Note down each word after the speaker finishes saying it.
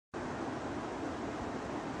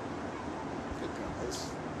Liz.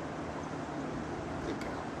 Good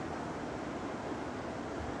girl.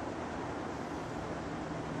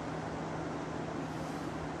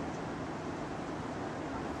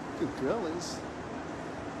 Good girl, Liz.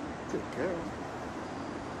 Good girl.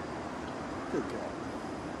 Good girl.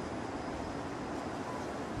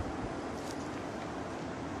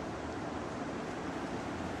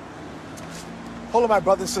 Hello, my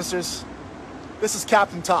brothers and sisters. This is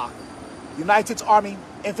Captain Talk. United States Army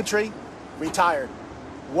Infantry, retired.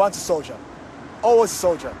 Once a soldier, always a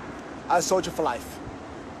soldier for life.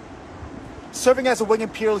 Serving as a Wing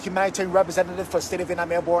Imperial Humanitarian Representative for State of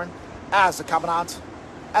Vietnam Airborne, as a Commandant,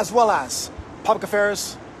 as well as Public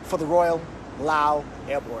Affairs for the Royal Lao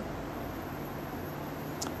Airborne.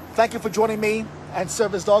 Thank you for joining me and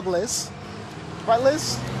Service Dog Liz. Right,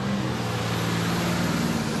 Liz?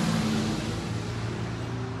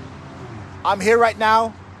 I'm here right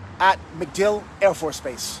now at MacDill Air Force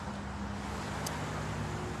Base,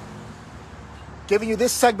 giving you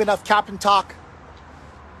this segment of Captain Talk,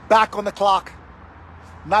 back on the clock,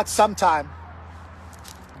 not sometime,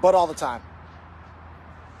 but all the time.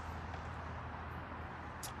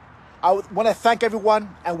 I want to thank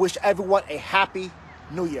everyone and wish everyone a happy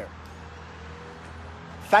New Year.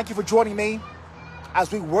 Thank you for joining me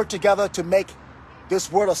as we work together to make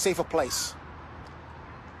this world a safer place.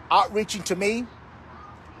 Outreaching to me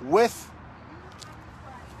with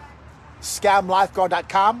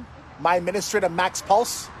ScamLifeGuard.com, my administrator Max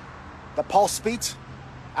Pulse, the Pulse Beat,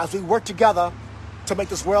 as we work together to make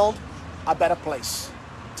this world a better place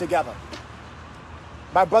together.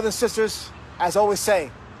 My brothers and sisters, as I always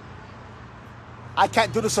say, I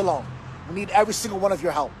can't do this alone. We need every single one of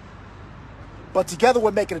your help. But together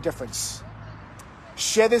we're making a difference.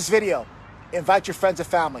 Share this video. Invite your friends and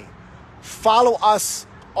family. Follow us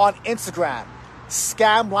on Instagram.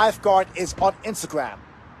 ScamLifeGuard is on Instagram.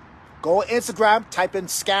 Go on Instagram, type in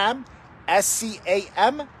Scam,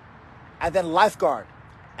 S-C-A-M, and then Lifeguard,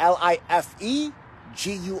 L-I-F-E-G-U-R-D.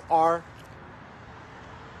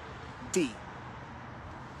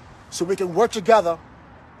 So we can work together,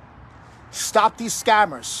 stop these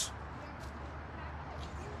scammers.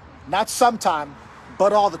 Not sometime,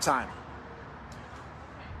 but all the time.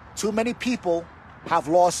 Too many people have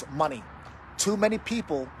lost money. Too many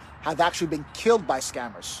people have actually been killed by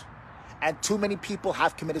scammers. And too many people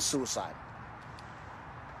have committed suicide.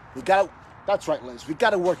 That's right, Liz, we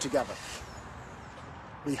gotta work together.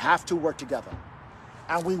 We have to work together.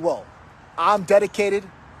 And we will. I'm dedicated,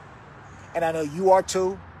 and I know you are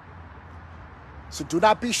too. So do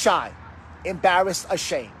not be shy, embarrassed,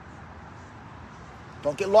 ashamed.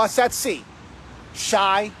 Don't get lost at sea.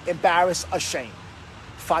 Shy, embarrassed, ashamed.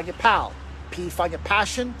 Find your pal. P, find your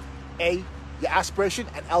passion. A, your aspiration,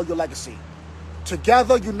 and L, your legacy.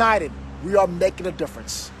 Together, united, we are making a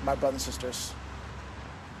difference, my brothers and sisters.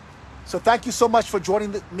 So thank you so much for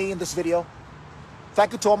joining me in this video.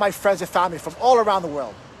 Thank you to all my friends and family from all around the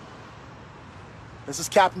world. This is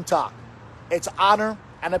Captain Talk. It's an honor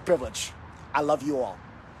and a privilege. I love you all.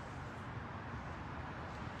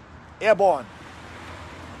 Airborne.